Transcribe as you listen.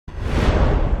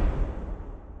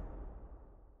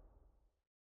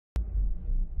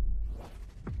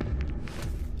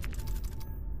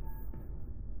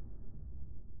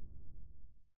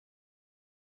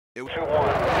2-1. We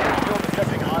are still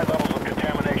detecting high levels of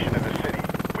contamination in the city.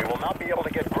 We will not be able to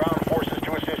get ground forces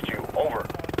to assist you. Over.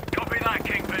 Copy that,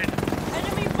 Kingpin.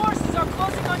 Enemy forces are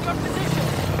closing on your position.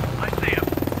 I see him.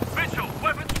 Mitchell,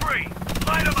 weapons free.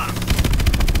 Light him up.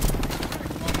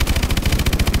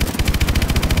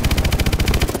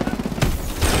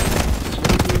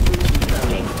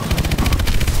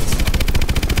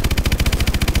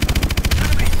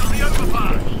 Enemies on the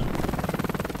overpass.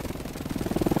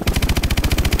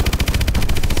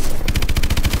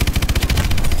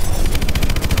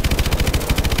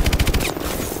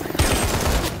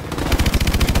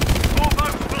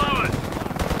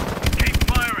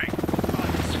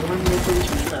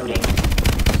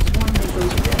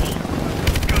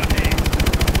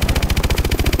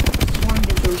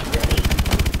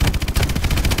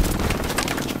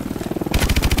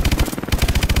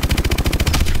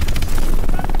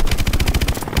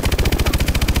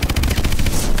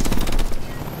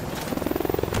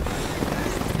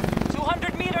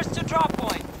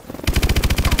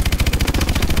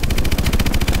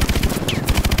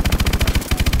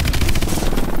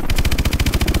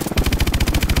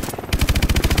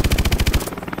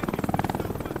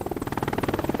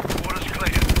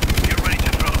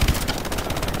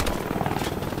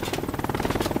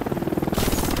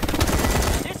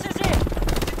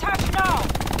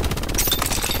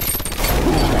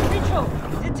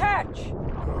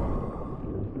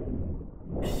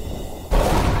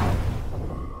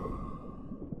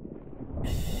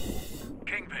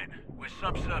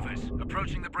 Subsurface,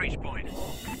 approaching the breach point.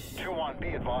 2-1, be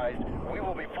advised. We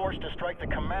will be forced to strike the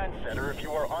command center if you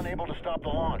are unable to stop the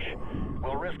launch.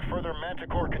 We'll risk further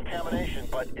Manticore contamination,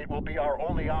 but it will be our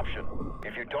only option.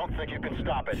 If you don't think you can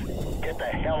stop it, get the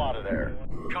hell out of there.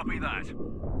 Copy that.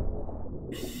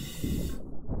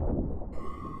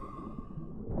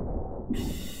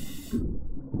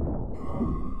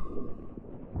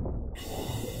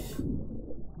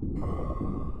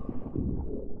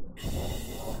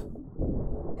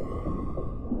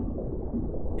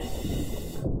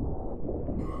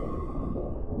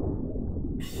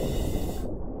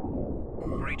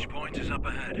 Breach point is up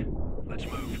ahead. Let's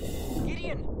move.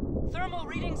 Gideon, thermal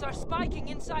readings are spiking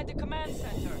inside the command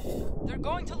center. They're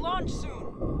going to launch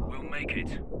soon. We'll make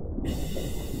it.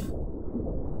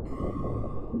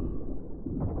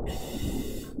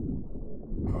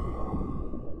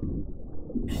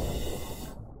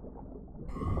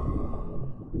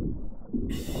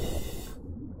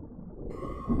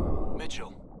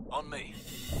 Mitchell, on me.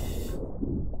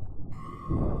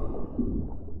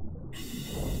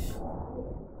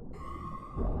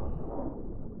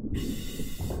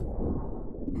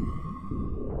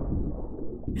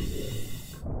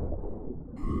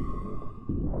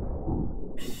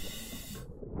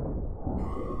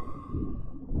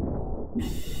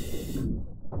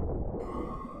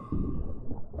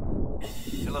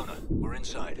 Ilona, we're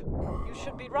inside. You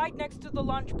should be right next to the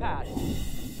launch pad.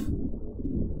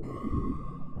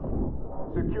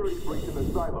 Security breach in the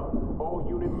silo. All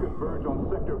units converge on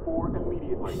Sector 4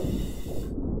 immediately.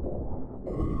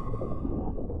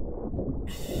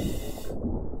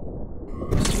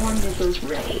 Swarm missiles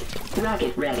ready.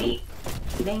 Rocket ready.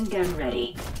 Main gun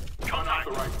ready.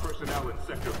 Unauthorized personnel in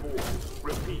Sector 4.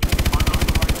 Repeat.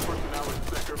 Unauthorized personnel in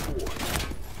Sector 4.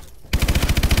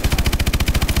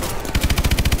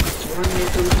 Swarm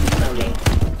missiles reloading.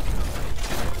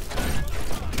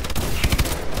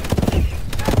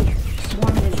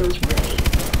 Swarm missiles ready.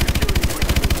 Security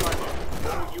breach in the silo.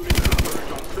 All units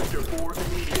converge on Sector 4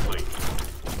 immediately.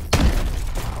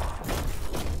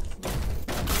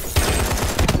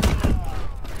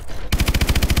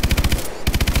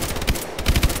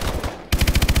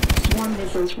 Swarm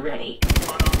missiles ready.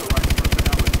 Unauthorized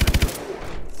personnel in Sector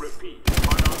 4. Repeat.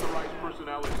 Unauthorized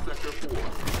personnel in Sector 4.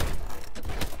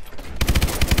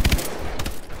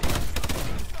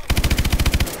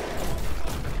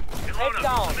 Head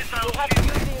down. You'll have to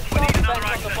use the exhaust vent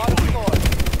on the bottom floor.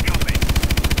 Copy.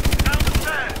 Down the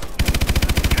stairs.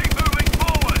 Keep moving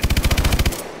forward.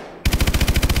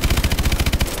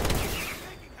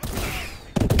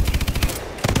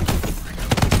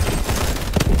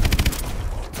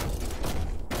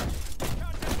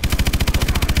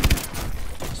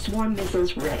 Swarm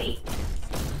missiles ready.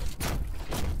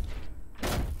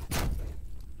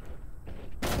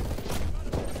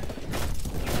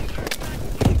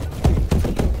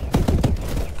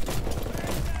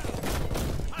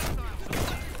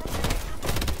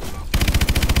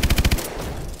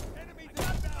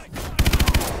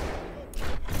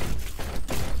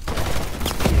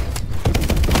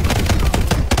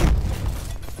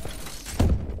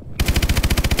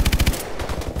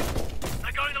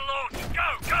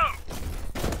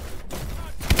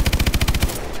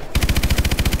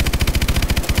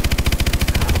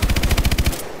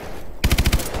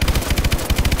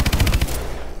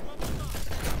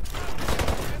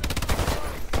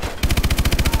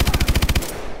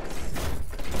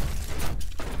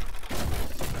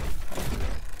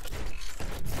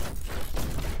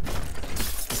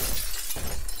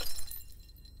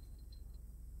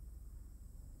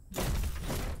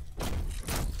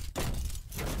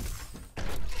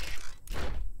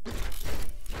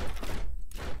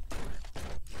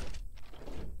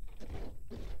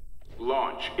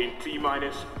 Launch in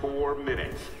T-minus 4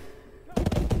 minutes.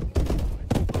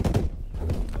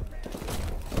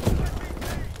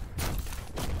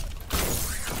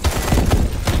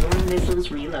 Swarm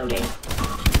missiles reloading.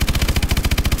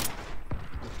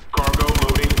 Cargo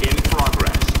loading in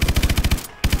progress.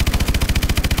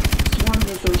 Swarm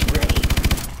missiles ready.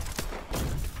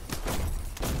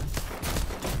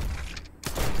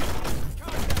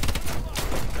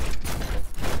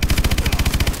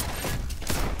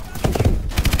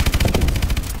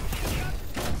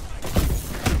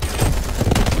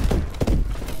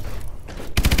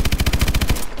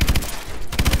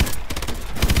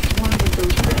 Swarm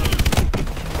missiles ready.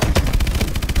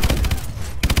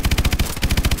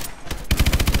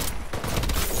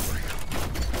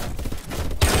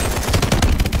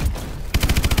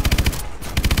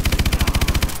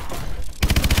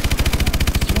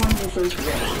 Swarm missiles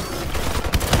ready.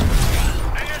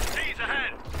 AST's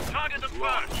ahead. Target them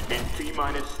first. In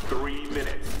T-minus 3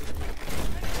 minutes.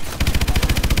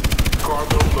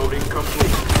 Cargo loading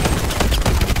complete.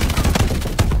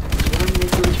 Swarm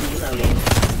missiles reloading.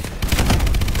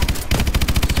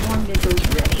 Swarm missiles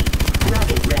ready.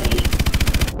 Rocket ready.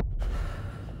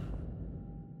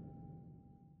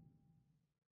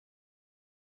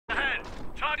 Ahead.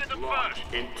 Target them Launch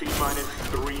first. in T-minus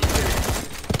 3 minutes.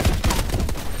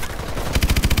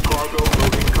 Cargo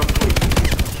loading complete.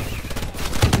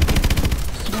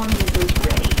 Swarm missiles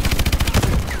ready.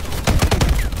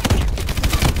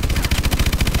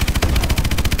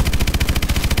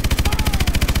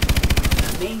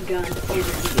 Main gun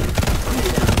overheated.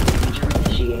 Cooldown procedure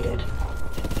initiated.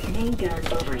 Main gun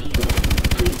overheated.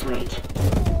 Please wait.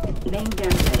 Main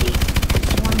gun ready.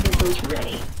 Swarm missiles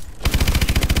ready.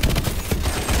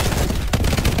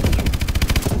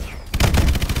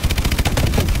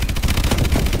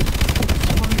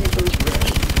 Swarm missiles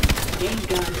ready. Main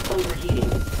gun overheating.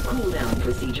 Cooldown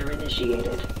procedure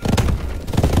initiated.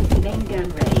 Main gun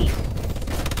ready.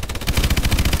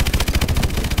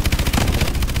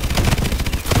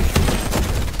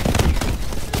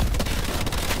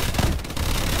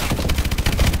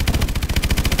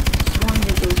 Swarm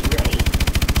missiles ready.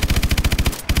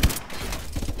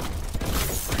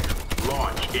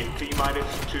 Launch in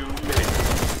T-minus 2 minutes.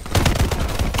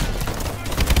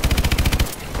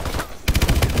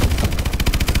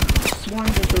 Swarm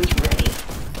missiles ready.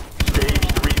 Stage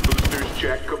 3 boosters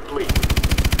check complete.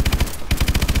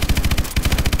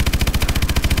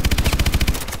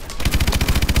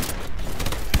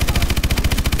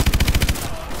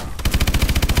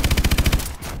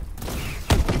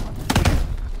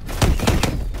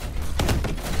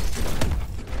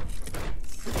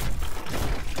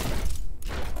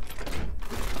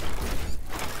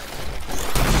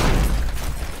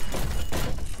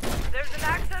 There's an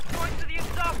access point to the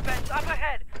exhaust vents up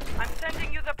ahead. I'm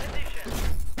sending you the position.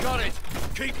 Got it.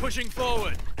 Keep pushing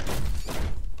forward.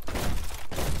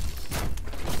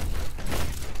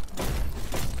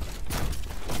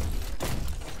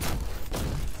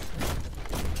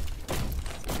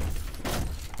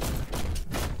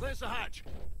 There's the hatch.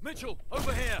 Mitchell,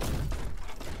 over here.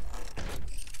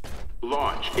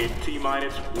 Launch in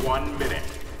T-minus 1 minute.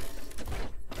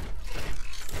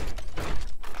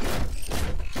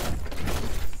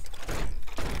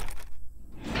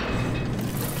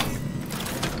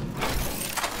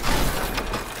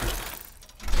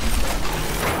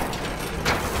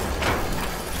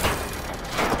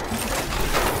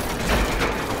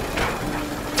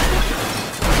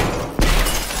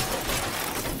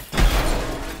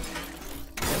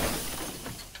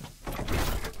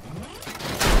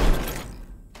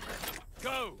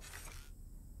 Go.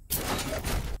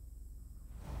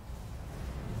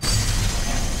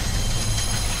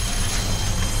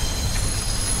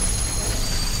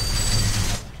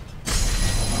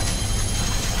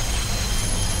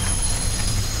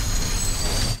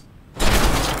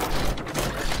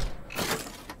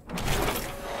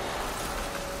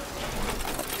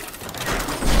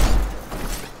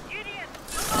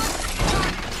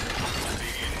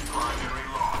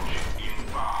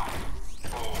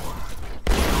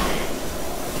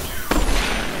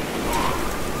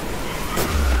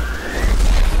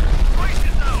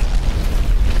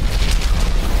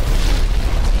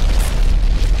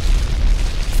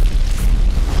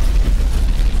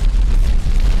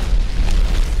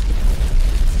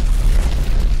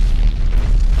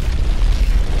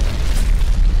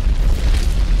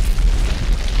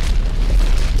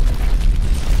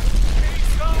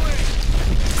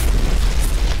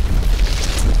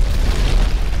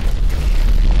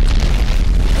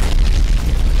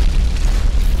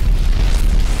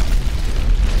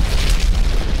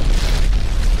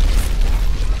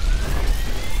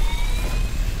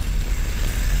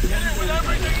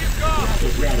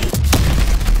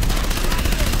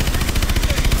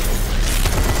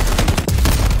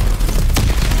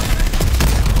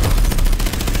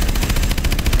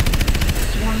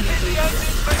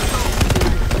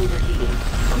 Overheating.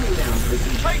 Cool down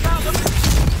procedure. Take out the...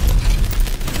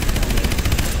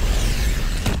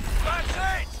 That's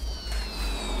it!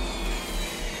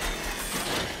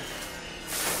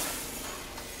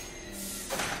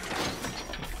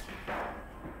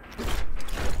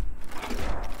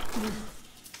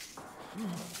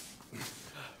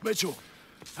 Mitchell,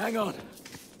 hang on.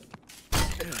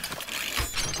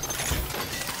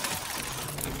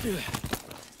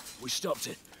 We stopped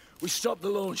it. We stopped the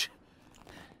launch.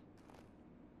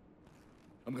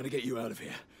 I'm gonna get you out of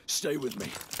here. Stay with me.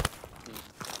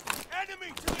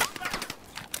 Enemy to the back!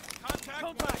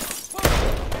 Contact!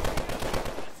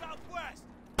 Southwest!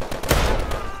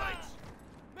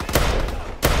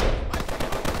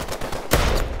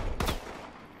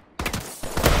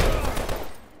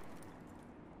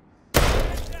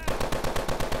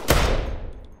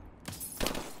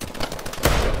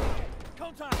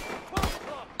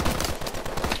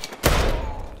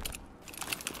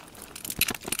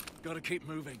 Gotta keep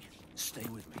moving. Stay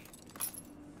with me.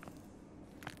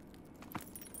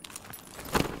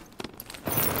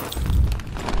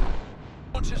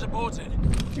 Launch is aborted.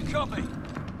 You copy?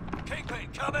 Kingpin,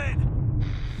 come in!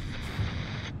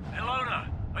 Ilona,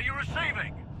 are you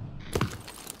receiving?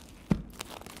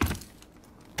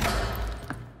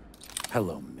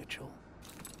 Hello, Mitchell.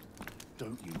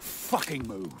 Don't you fucking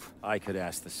move. I could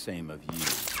ask the same of you.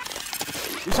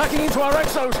 You're hacking into our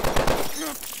exos!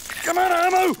 Come on,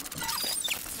 ammo!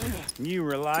 You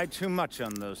rely too much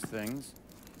on those things.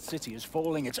 City is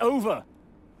falling. It's over.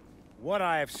 What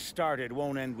I have started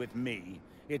won't end with me.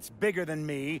 It's bigger than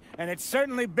me, and it's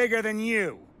certainly bigger than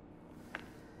you.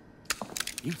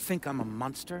 You think I'm a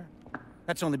monster?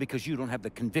 That's only because you don't have the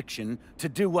conviction to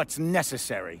do what's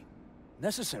necessary.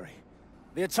 Necessary?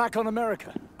 The attack on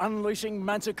America, unleashing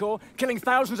Manticore, killing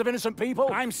thousands of innocent people?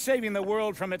 I'm saving the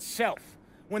world from itself.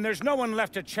 When there's no one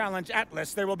left to challenge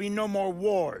Atlas, there will be no more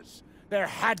wars. There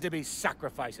had to be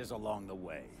sacrifices along the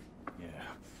way. Yeah.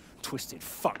 Twisted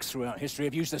fucks throughout history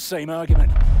have used the same argument.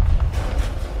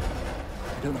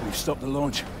 I don't know we've stopped the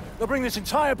launch. They'll bring this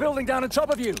entire building down on top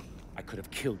of you. I could have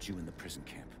killed you in the prison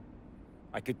camp.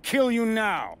 I could kill you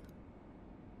now.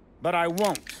 But I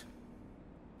won't.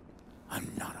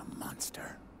 I'm not a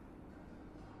monster.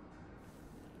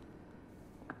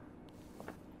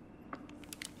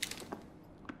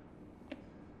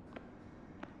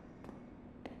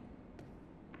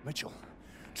 Mitchell,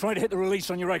 try to hit the release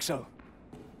on your exo.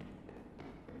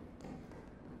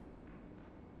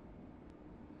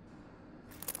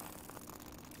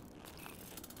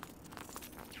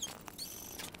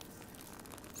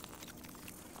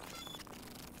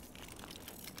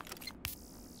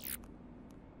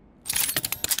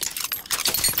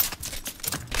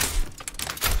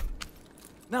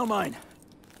 Now mine.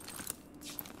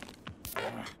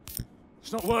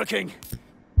 It's not working.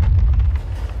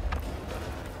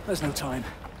 There's no time.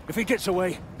 If he gets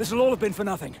away, this'll all have been for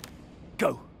nothing.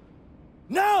 Go.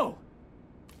 Now!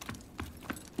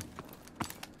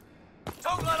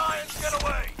 Don't let Irons get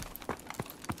away!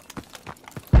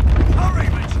 Hurry,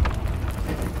 Mitchell!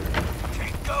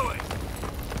 Keep going!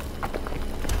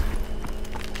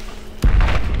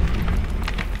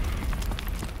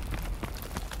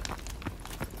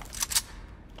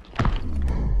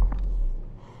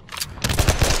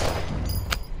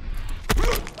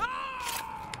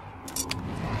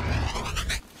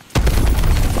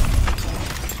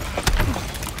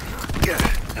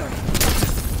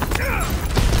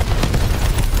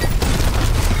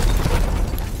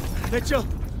 Mitchell,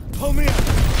 pull me up.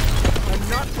 I'm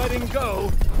not letting go.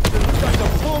 You've got to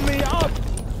pull me up.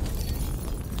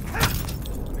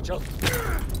 Mitchell,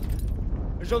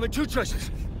 there's only two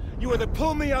choices. You either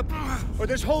pull me up, or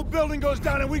this whole building goes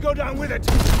down and we go down with it.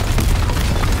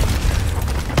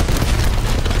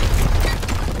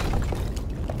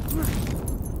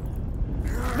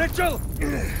 Mitchell!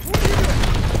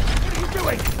 What are you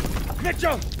doing?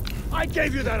 Mitchell! I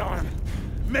gave you that arm!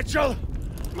 Mitchell!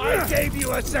 I gave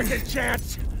you a second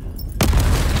chance!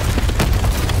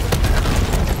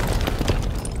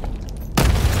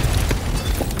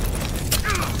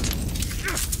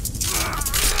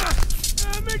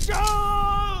 Mitchell!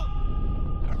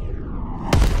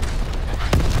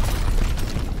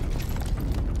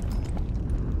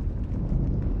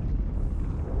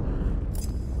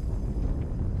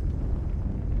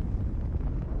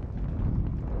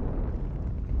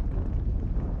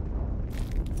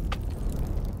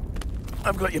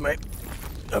 I've got you, mate.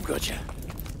 I've got you.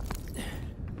 It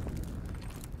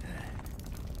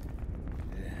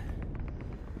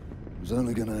was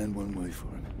only gonna end one way for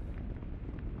him.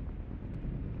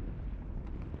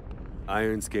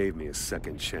 Irons gave me a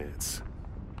second chance.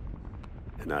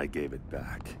 and I gave it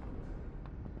back.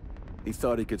 He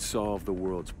thought he could solve the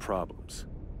world's problems.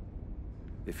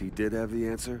 If he did have the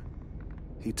answer,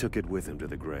 he took it with him to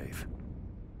the grave.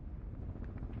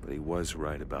 But he was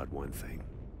right about one thing.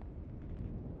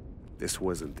 This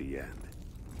wasn't the end.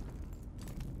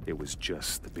 It was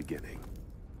just the beginning.